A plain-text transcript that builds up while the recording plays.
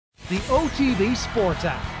the OTB Sports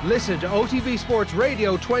app. Listen to OTB Sports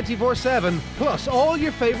Radio 24/7, plus all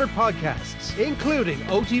your favorite podcasts, including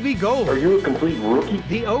OTB Gold. Are you a complete rookie?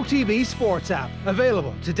 The OTB Sports app,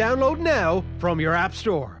 available to download now from your app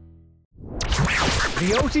store.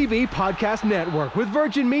 The OTB Podcast Network with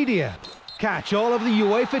Virgin Media. Catch all of the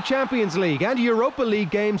UEFA Champions League and Europa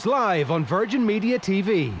League games live on Virgin Media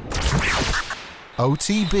TV.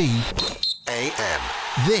 OTB AM.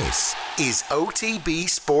 This is OTB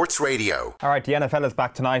Sports Radio. All right, the NFL is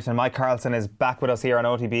back tonight and Mike Carlson is back with us here on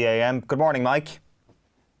OTB AM. Good morning, Mike.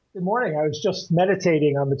 Good morning. I was just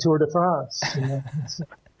meditating on the Tour de France.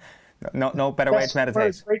 No better way to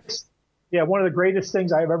meditate. One of the greatest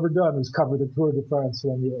things I've ever done was cover the Tour de France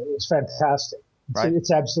one year. It was fantastic.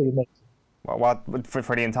 It's absolutely amazing. What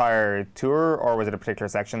for the entire tour, or was it a particular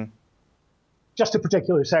section? Just a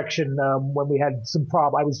particular section. When we had some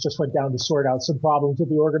I went down to sort out some problems with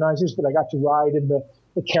the organizers, but I got to ride in the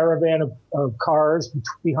caravan of cars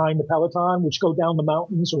behind the peloton, which go down the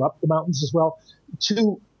mountains or up the mountains as well,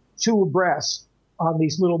 two abreast on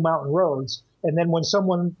these little mountain roads. And then when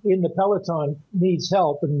someone in the peloton needs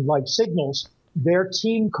help and signals, their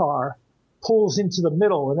team car pulls into the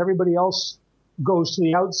middle and everybody else goes to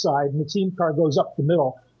the outside, and the team car goes up the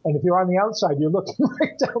middle. And if you're on the outside, you're looking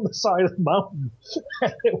right down the side of the mountain.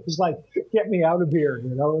 It was like, get me out of here,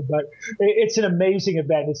 But it's an amazing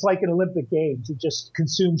event. It's like an Olympic Games. It just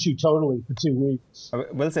consumes you totally for 2 weeks.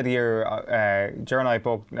 Will said here, Ger and I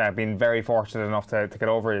both been very fortunate enough to get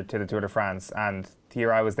over to the Tour de France. And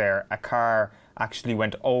here I was there, a car actually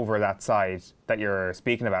went over that side that you're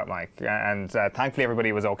speaking about, Mike, and thankfully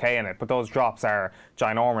everybody was okay in it, but those drops are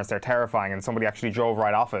ginormous, they're terrifying, and somebody actually drove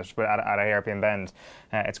right off it but at a hairpin bend.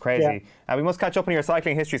 It's crazy. We must catch up on your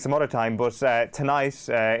cycling history some other time, but tonight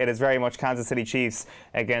it is very much Kansas City Chiefs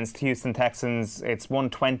against Houston Texans. It's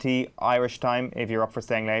 1:20 Irish time if you're up for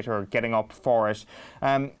staying late or getting up for it.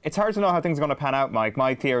 It's hard to know how things are going to pan out, Mike.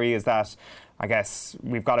 My theory is that I guess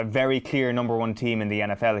we've got a very clear number one team in the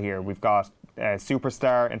NFL here. We've got a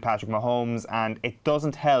superstar in Patrick Mahomes, and it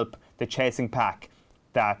doesn't help the chasing pack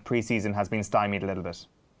that preseason has been stymied a little bit.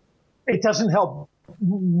 It doesn't help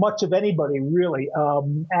much of anybody, really.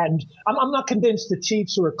 And I'm not convinced the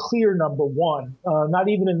Chiefs are a clear number one, not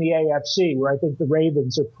even in the AFC, where I think the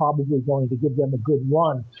Ravens are probably going to give them a good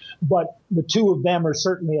run. But the two of them are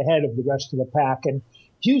certainly ahead of the rest of the pack. And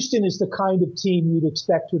Houston is the kind of team you'd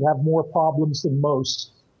expect would have more problems than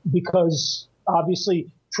most, because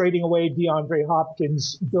obviously trading away DeAndre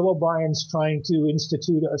Hopkins, Bill O'Brien's trying to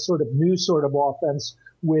institute a sort of new sort of offense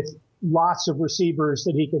with lots of receivers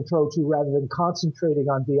that he can throw to rather than concentrating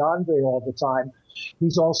on DeAndre all the time.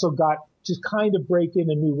 He's also got to kind of break in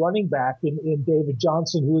a new running back in David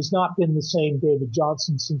Johnson, who has not been the same David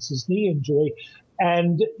Johnson since his knee injury.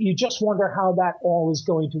 And you just wonder how that all is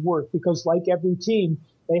going to work, because like every team,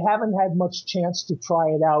 they haven't had much chance to try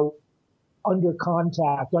it out under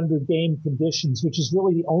contact, under game conditions, which is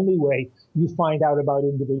really the only way you find out about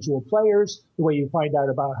individual players, the way you find out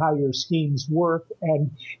about how your schemes work. And,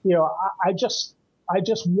 I just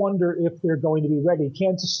wonder if they're going to be ready.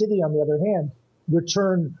 Kansas City, on the other hand,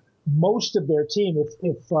 returned most of their team.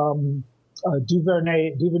 If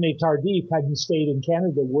Duvernay Tardif hadn't stayed in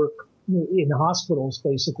Canada, work in hospitals,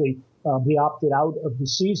 basically, he opted out of the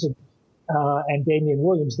season. And Damian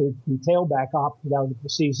Williams, the tailback, opted out of the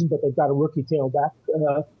season, but they've got a rookie tailback,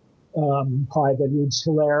 Clive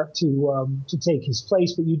Edwards-Helaire, to take his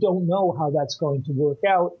place. But you don't know how that's going to work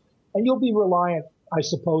out. And you'll be reliant, I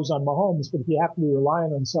suppose, on Mahomes. But if you have to be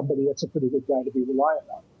reliant on somebody, that's a pretty good guy to be reliant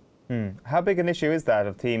on. How big an issue is that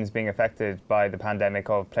of teams being affected by the pandemic,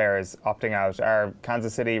 of players opting out? Are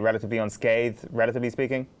Kansas City relatively unscathed, relatively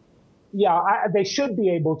speaking? Yeah, they should be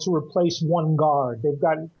able to replace one guard. They've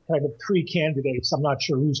got kind of three candidates. I'm not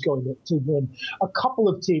sure who's going to win. A couple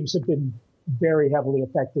of teams have been very heavily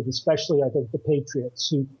affected, especially, I think, the Patriots,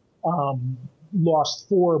 who lost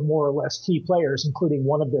four more or less key players, including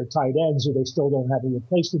one of their tight ends, who they still don't have a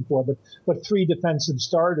replacement for, but three defensive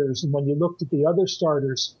starters. And when you looked at the other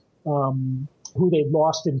starters who they've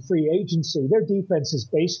lost in free agency, their defense is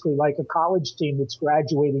basically like a college team that's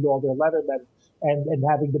graduated all their lettermen and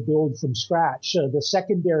having to build from scratch. The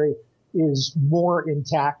secondary is more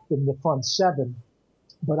intact than the front seven.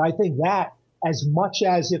 But I think that, as much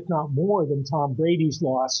as, if not more than Tom Brady's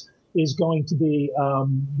loss, is going to be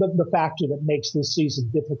the factor that makes this season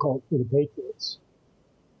difficult for the Patriots.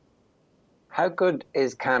 How good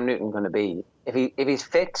is Cam Newton going to be? If he's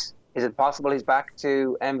fit, is it possible he's back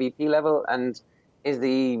to MVP level? And is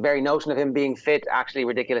the very notion of him being fit actually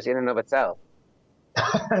ridiculous in and of itself?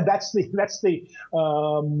 That's the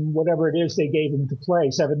whatever it is they gave him to play,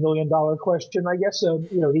 $7 million question, I guess.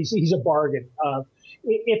 He's a bargain.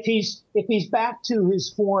 If he's back to his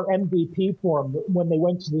form, MVP form, when they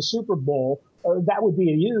went to the Super Bowl, that would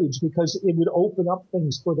be a huge, because it would open up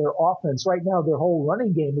things for their offense. Right now, their whole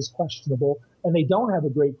running game is questionable, and they don't have a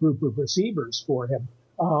great group of receivers for him.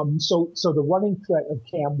 So the running threat of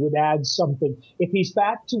Cam would add something. If he's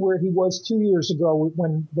back to where he was 2 years ago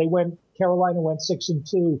when Carolina went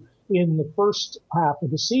 6-2 in the first half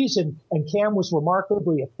of the season, and Cam was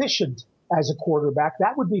remarkably efficient as a quarterback,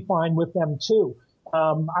 that would be fine with them too.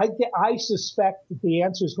 I suspect that the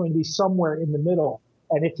answer is going to be somewhere in the middle.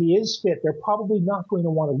 And if he is fit, they're probably not going to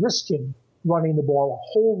want to risk him running the ball a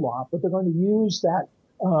whole lot, but they're going to use that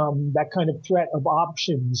kind of threat of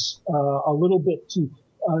options a little bit to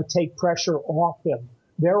take pressure off him.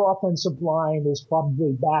 Their offensive line is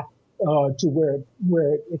probably back to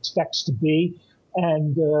where it expects to be.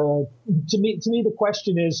 And to me, the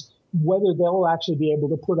question is whether they'll actually be able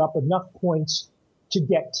to put up enough points to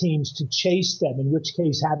get teams to chase them, in which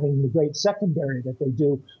case having the great secondary that they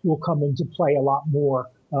do will come into play a lot more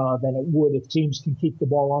than it would if teams can keep the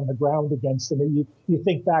ball on the ground against them. And you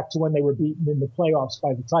think back to when they were beaten in the playoffs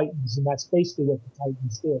by the Titans, and that's basically what the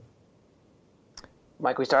Titans did.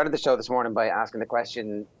 Mike, we started the show this morning by asking the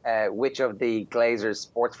question, which of the Glazers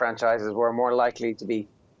sports franchises were more likely to be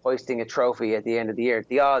hoisting a trophy at the end of the year?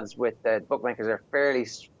 The odds with the bookmakers are fairly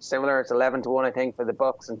similar. It's 11-1, I think, for the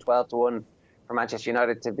Bucks, and 12-1 for Manchester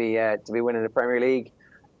United to be winning the Premier League.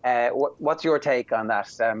 What's your take on that?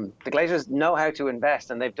 The Glazers know how to invest,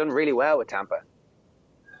 and they've done really well with Tampa.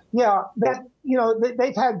 Yeah,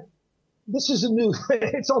 they've had. This is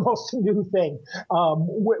it's almost a new thing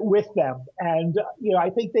with them. And, I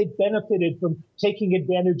think they've benefited from taking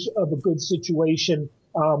advantage of a good situation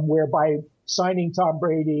whereby signing Tom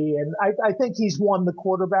Brady. And I think he's won the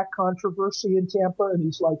quarterback controversy in Tampa, and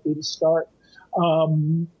he's likely to start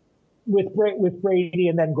with Brady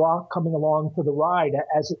and then Gronk coming along for the ride,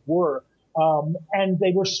 as it were. And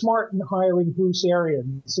they were smart in hiring Bruce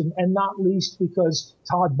Arians, and not least because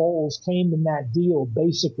Todd Bowles came in that deal,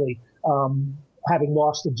 basically, having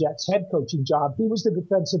lost the Jets head coaching job. He was the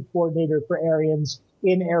defensive coordinator for Arians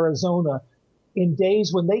in Arizona in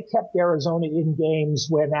days when they kept Arizona in games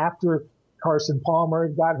when after Carson Palmer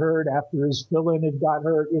had got hurt, after his villain had got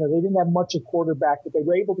hurt, they didn't have much of quarterback, but they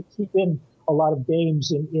were able to keep in a lot of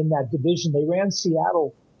games in that division. They ran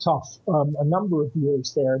Seattle tough a number of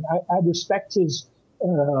years there. And I respect his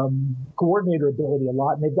coordinator ability a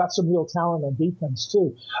lot, and they've got some real talent on defense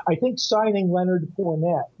too. I think signing Leonard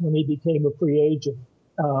Fournette when he became a free agent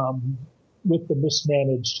with the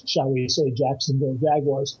mismanaged, shall we say, Jacksonville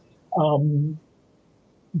Jaguars,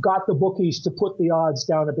 got the bookies to put the odds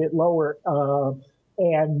down a bit lower,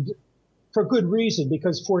 and for good reason,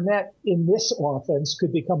 because Fournette in this offense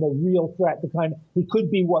could become a real threat. He could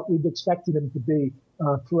be what we've expected him to be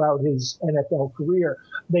throughout his NFL career.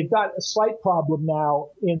 They've got a slight problem now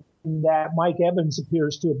in that Mike Evans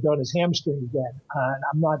appears to have done his hamstring again, and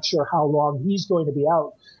I'm not sure how long he's going to be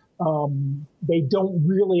out. They don't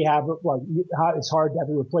really have it's hard to have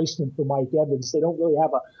a replacement for Mike Evans. They don't really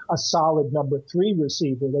have a solid number 3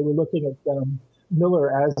 receiver. They were looking at Miller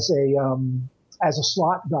as a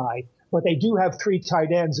slot guy. But they do have 3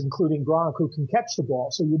 tight ends, including Gronk, who can catch the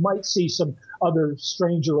ball. So you might see some other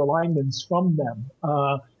stranger alignments from them.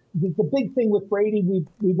 The big thing with Brady,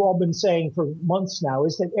 we've all been saying for months now,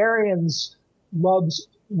 is that Arians loves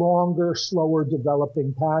longer, slower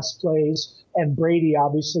developing pass plays. And Brady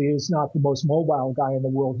obviously is not the most mobile guy in the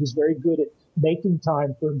world. He's very good at making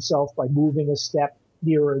time for himself by moving a step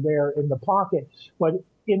here or there in the pocket. But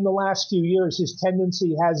in the last few years, his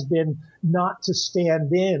tendency has been not to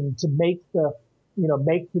stand in to make the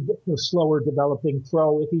slower developing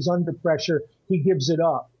throw. If he's under pressure, he gives it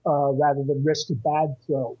up rather than risk a bad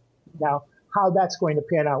throw. Now, how that's going to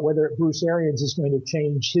pan out, whether Bruce Arians is going to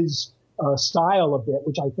change his style a bit,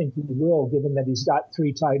 which I think he will, given that he's got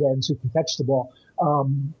 3 tight ends who can catch the ball,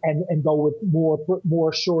 and go with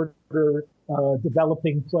more shorter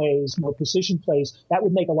developing plays, more precision plays, that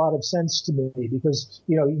would make a lot of sense to me, because,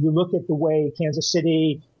 you look at the way Kansas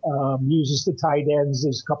City uses the tight ends.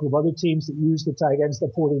 There's a couple of other teams that use the tight ends, the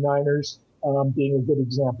 49ers being a good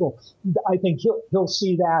example. I think he'll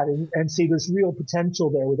see that and see there's real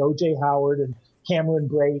potential there with O.J. Howard and Cameron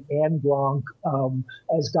Brate and Gronk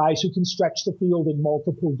as guys who can stretch the field in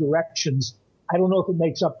multiple directions. I don't know if it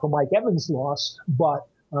makes up for Mike Evans' loss, but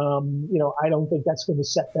I don't think that's going to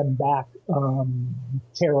set them back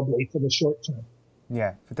terribly for the short term.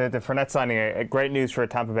 Yeah, the Fournette signing, great news for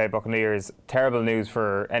Tampa Bay Buccaneers, terrible news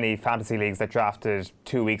for any fantasy leagues that drafted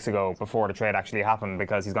 2 weeks ago before the trade actually happened,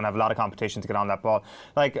 because he's going to have a lot of competition to get on that ball.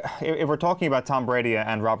 Like, if we're talking about Tom Brady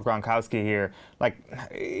and Rob Gronkowski here, like,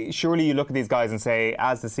 surely you look at these guys and say,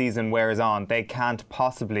 as the season wears on, they can't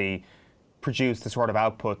possibly produce the sort of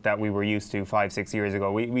output that we were used to 5-6 years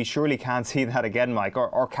ago. We surely can't see that again, Mike,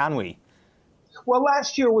 or can we? Well,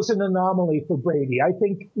 last year was an anomaly for Brady. I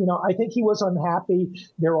think he was unhappy.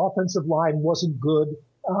 Their offensive line wasn't good.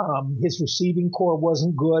 His receiving core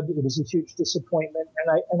wasn't good. It was a huge disappointment.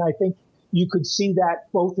 And I think you could see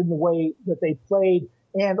that both in the way that they played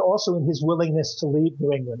and also in his willingness to leave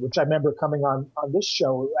New England, which I remember coming on this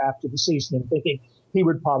show after the season and thinking he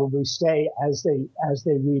would probably stay as they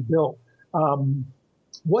rebuilt.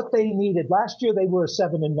 What they needed last year, they were a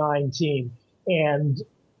 7-9 team, and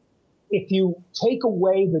if you take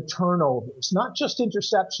away the turnovers, not just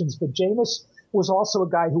interceptions, but Jameis was also a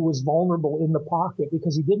guy who was vulnerable in the pocket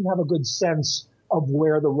because he didn't have a good sense of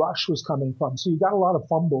where the rush was coming from. So you got a lot of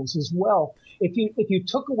fumbles as well. If you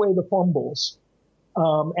took away the fumbles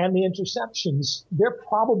and the interceptions, they're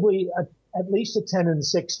probably at least a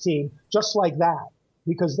 10-6 team, just like that,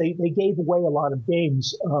 because they gave away a lot of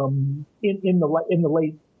games in the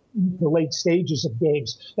late stages of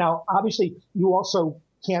games. Now, obviously, you also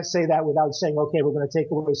can't say that without saying, okay, we're going to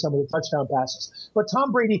take away some of the touchdown passes. But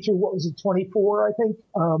Tom Brady threw, 24, I think,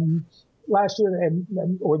 last year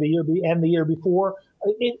or the year before.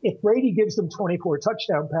 If Brady gives them 24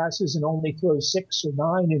 touchdown passes and only throws 6 or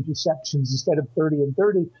 9 interceptions instead of 30 and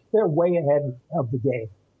 30, they're way ahead of the game,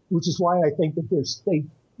 which is why I think that they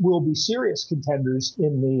will be serious contenders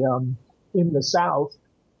in the South.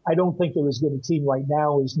 I don't think they're as good a team right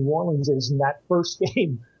now as New Orleans is in that first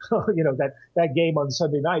game. That game on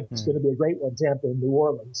Sunday night is going to be a great one, Tampa and New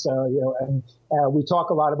Orleans. And we talk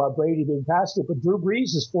a lot about Brady being past it, but Drew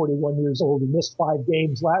Brees is 41 years old. He missed 5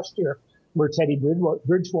 games last year where Teddy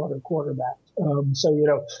Bridgewater quarterbacked.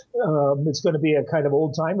 It's going to be a kind of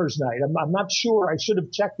old timers night. I'm not sure. I should have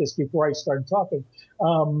checked this before I started talking.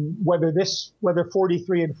 Whether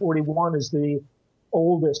 43 and 41 is the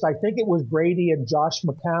oldest. I think it was Brady and Josh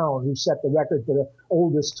McCown who set the record for the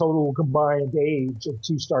oldest total combined age of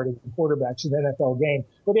 2 starting quarterbacks in an NFL game.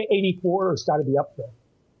 But 84 has got to be up there.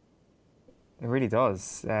 It really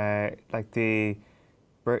does. I think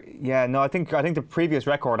the previous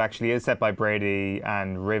record actually is set by Brady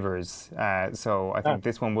and Rivers. So I think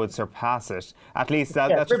this one would surpass it. At least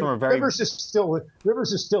that's just from a very Rivers is still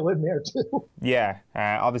in there too. Yeah,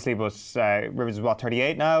 obviously, but Rivers is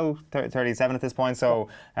 38 now, 37 at this point. So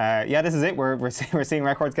this is it. We're seeing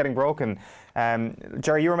records getting broken.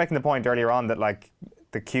 Jerry, you were making the point earlier on that like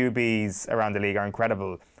the QBs around the league are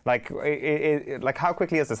incredible. Like how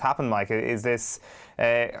quickly has this happened, Mike? Is this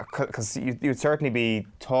because you'd certainly be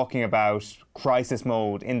talking about crisis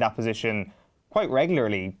mode in that position quite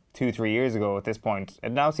regularly 2-3 years ago at this point.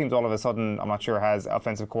 It now seems all of a sudden, I'm not sure, has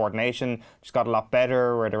offensive coordination just got a lot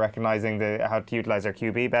better, where they're recognizing how to utilize their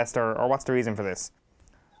QB best, or what's the reason for this?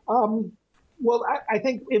 Well, I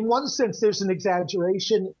think in one sense there's an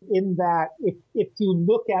exaggeration in that if you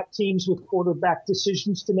look at teams with quarterback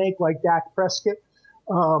decisions to make, like Dak Prescott,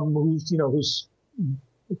 whose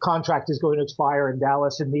contract is going to expire in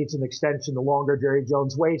Dallas and needs an extension. The longer Jerry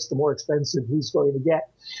Jones waits, the more expensive he's going to get.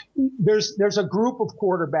 There's a group of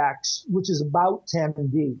quarterbacks, which is about 10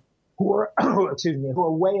 deep, who are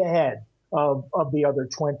way ahead of the other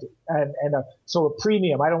 20. So a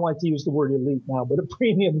premium, I don't like to use the word elite now, but a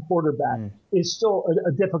premium quarterback is still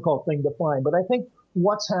a difficult thing to find. But I think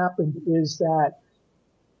what's happened is that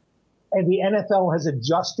the NFL has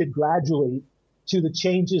adjusted gradually to the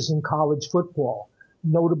changes in college football,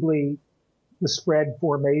 notably the spread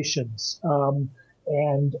formations.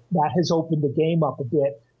 And that has opened the game up a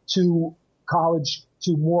bit to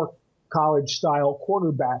more college style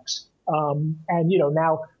quarterbacks.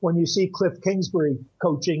 Now when you see Cliff Kingsbury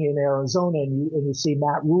coaching in Arizona and you see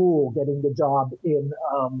Matt Rule getting the job in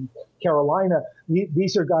Carolina,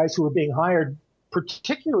 these are guys who are being hired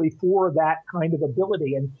particularly for that kind of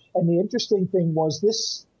ability. And the interesting thing was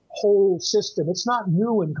this whole system, it's not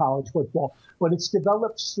new in college football, but it's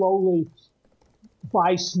developed slowly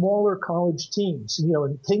by smaller college teams.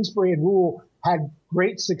 And Kingsbury and Rule had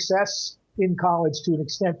great success in college to an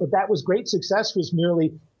extent, but that was great success was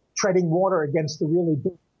merely treading water against the really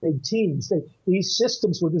big teams. These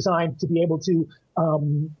systems were designed to be able to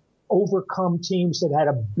overcome teams that had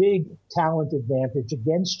a big talent advantage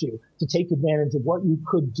against you, to take advantage of what you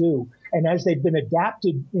could do. And as they've been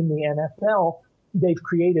adapted in the NFL, they've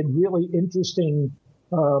created really interesting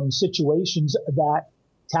situations that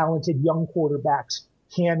talented young quarterbacks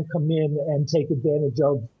can come in and take advantage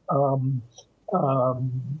of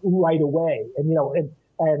right away.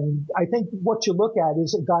 And I think what you look at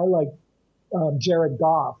is a guy like Jared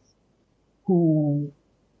Goff, who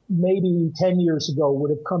maybe 10 years ago would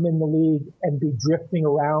have come in the league and be drifting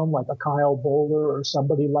around like a Kyle Bowler or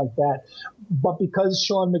somebody like that. But because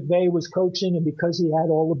Sean McVay was coaching and because he had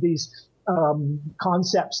all of these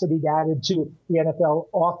concepts that he'd added to the NFL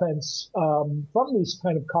offense from these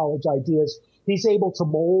kind of college ideas, he's able to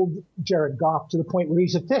mold Jared Goff to the point where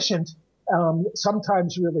he's efficient,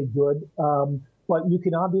 sometimes really good. But you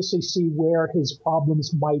can obviously see where his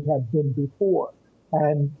problems might have been before.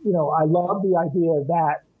 And, I love the idea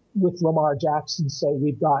that with Lamar Jackson, say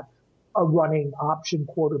we've got a running option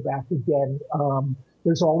quarterback again.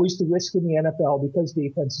 There's always the risk in the NFL because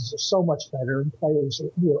defenses are so much better and players,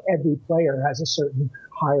 every player has a certain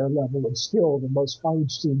higher level of skill than most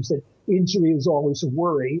college teams. That injury is always a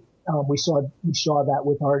worry. We saw that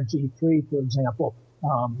with RG3, for example.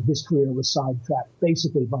 His career was sidetracked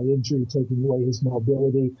basically by injury, taking away his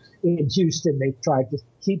mobility. In Houston, they tried to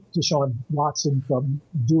keep Deshaun Watson from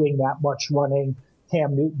doing that much running.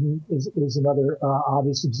 Cam Newton is another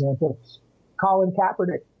obvious example. Colin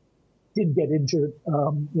Kaepernick did get injured,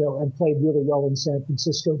 and played really well in San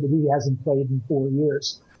Francisco, but he hasn't played in 4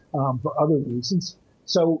 years for other reasons.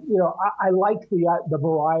 So, I like the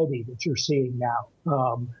variety that you're seeing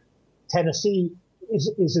now. Tennessee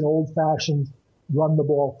is an old-fashioned run the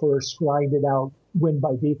ball first, grind it out, win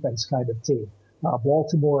by defense kind of team.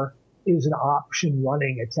 Baltimore is an option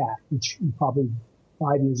running attack, which you probably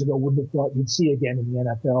 5 years ago wouldn't have thought you'd see again in the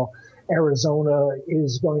NFL. Arizona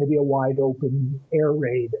is going to be a wide open air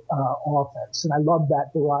raid offense. And I love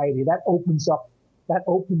that variety. That opens up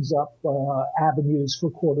avenues for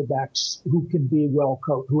quarterbacks who can be well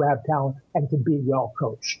coached, who have talent and can be well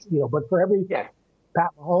coached. But for every Pat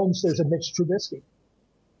Mahomes, there's a Mitch Trubisky.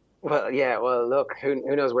 Well, yeah. Well, look, who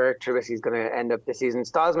knows where Trubisky's going to end up this season.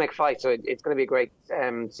 Styles make fight, so it's going to be a great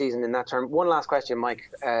season in that term. One last question, Mike.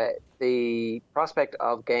 The prospect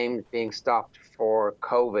of games being stopped for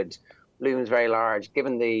COVID looms very large,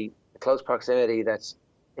 given the close proximity that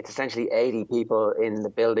it's essentially 80 people in the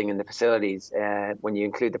building, in the facilities, when you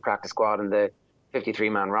include the practice squad and the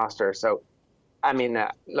 53-man roster. So, I mean,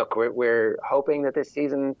 look, we're hoping that this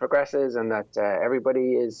season progresses and that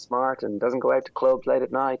everybody is smart and doesn't go out to clubs late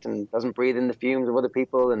at night and doesn't breathe in the fumes of other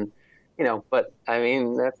people. And, but I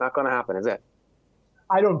mean, that's not going to happen, is it?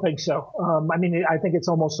 I don't think so. I think it's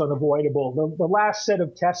almost unavoidable. The last set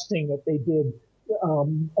of testing that they did,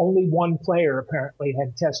 only one player apparently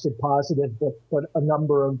had tested positive, but a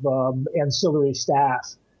number of ancillary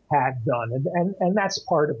staff had done. And that's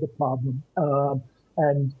part of the problem.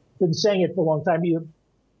 And been saying it for a long time.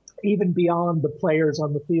 Even beyond the players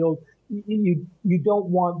on the field, you don't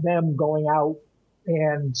want them going out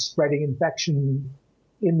and spreading infection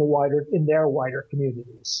in their wider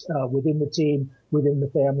communities, within the team, within the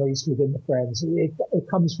families, within the friends. It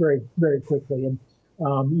comes very, very quickly. And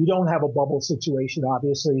you don't have a bubble situation,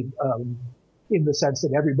 obviously, in the sense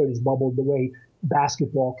that everybody's bubbled the way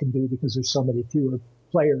basketball can do because there's so many fewer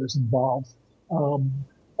players involved.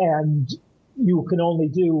 And you can only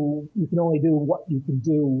do what you can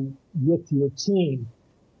do with your team.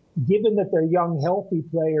 Given that they're young, healthy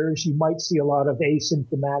players, you might see a lot of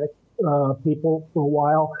asymptomatic people for a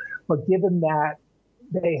while. But given that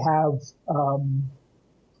they have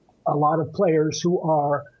a lot of players who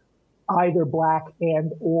are either black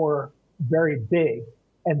and or very big,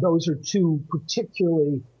 and those are two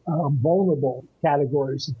particularly vulnerable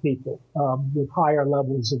categories of people with higher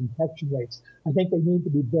levels of infection rates. I think they need to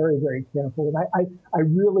be very, very careful. And I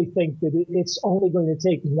really think that it's only going to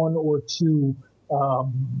take one or two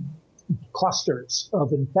clusters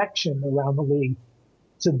of infection around the league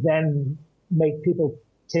to then make people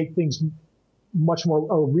take things much more,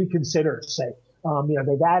 or reconsider, say.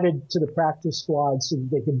 They've added to the practice squad so that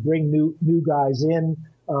they can bring new guys in.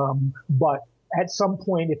 But at some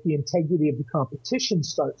point, if the integrity of the competition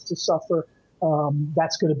starts to suffer,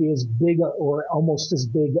 that's going to be as big or almost as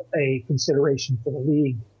big a consideration for the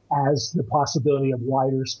league as the possibility of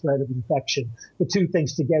wider spread of infection. The two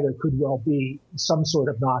things together could well be some sort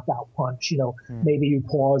of knockout punch. Maybe you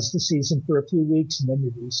pause the season for a few weeks and then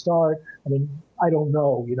you restart. I mean, I don't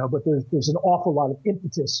know, but there's an awful lot of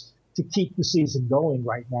impetus to keep the season going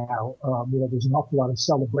right now. There's an awful lot of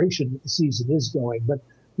celebration that the season is going, but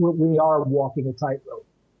we are walking a tightrope.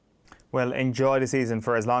 Well, enjoy the season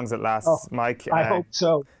for as long as it lasts, Mike. I hope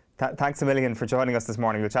so. Thanks a million for joining us this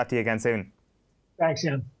morning. We'll chat to you again soon. Thanks,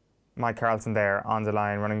 Ian. Mike Carlson there on the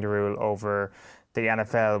line, running the rule over the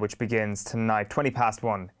NFL, which begins tonight,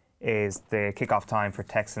 1:20 is the kickoff time for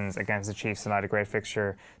Texans against the Chiefs tonight. A great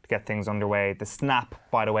fixture to get things underway. The Snap,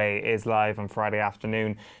 by the way, is live on Friday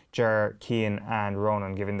afternoon. Ger, Cian and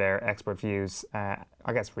Ronan giving their expert views, I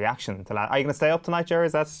guess, reaction to that. Are you going to stay up tonight, Ger?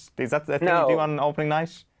 Is that the thing you do on opening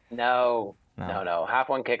night? No.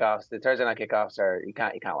 1:30 kickoffs. The Thursday night kickoffs you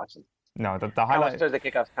can't watch them. No, the highlight. Thursday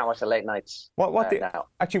kickoffs, can't watch the late nights. What do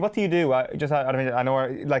you do? I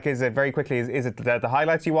know, like, is it very quickly? Is it the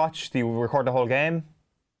highlights you watch? Do you record the whole game?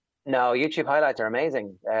 No, YouTube highlights are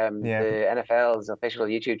amazing. The NFL's official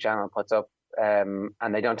YouTube channel puts up, and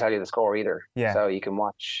they don't tell you the score either. Yeah. So you can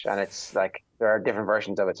watch, and it's like there are different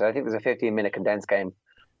versions of it. So I think there's a 15-minute condensed game,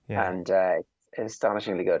 and it's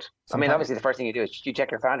astonishingly good. I mean, obviously, the first thing you do is you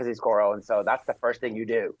check your fantasy score, and so that's the first thing you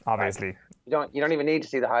do. Obviously, right? You don't even need to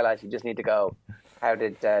see the highlights. You just need to go, how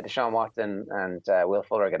did Deshaun Watson and Will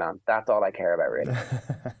Fuller get on? That's all I care about, really.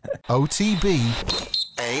 OTB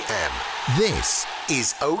AM. This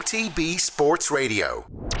is OTB Sports Radio.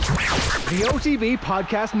 The OTB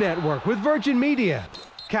Podcast Network with Virgin Media.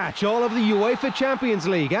 Catch all of the UEFA Champions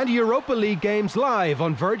League and Europa League games live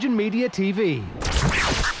on Virgin Media TV.